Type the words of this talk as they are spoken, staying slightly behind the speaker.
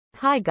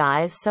Hi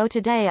guys, so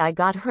today I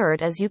got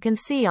hurt as you can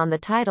see on the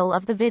title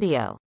of the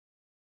video.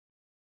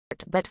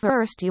 But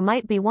first you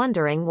might be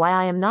wondering why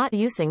I am not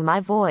using my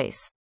voice.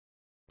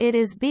 It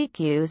is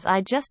because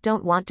I just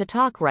don't want to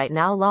talk right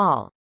now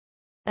lol.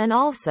 And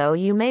also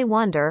you may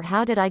wonder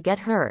how did I get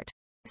hurt.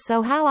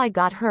 So how I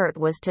got hurt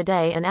was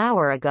today an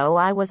hour ago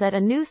I was at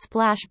a new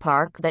splash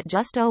park that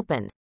just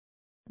opened.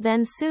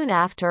 Then soon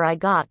after I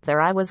got there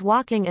I was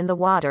walking in the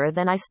water,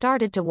 then I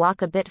started to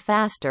walk a bit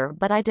faster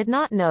but I did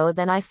not know,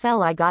 then I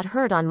fell, I got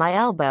hurt on my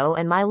elbow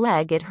and my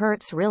leg, it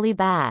hurts really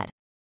bad.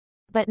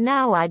 But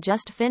now I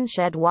just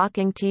finished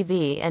watching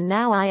TV and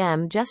now I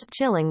am just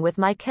chilling with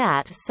my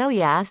cat, so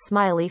yeah,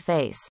 smiley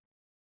face.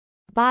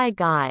 Bye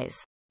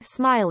guys.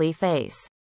 Smiley face.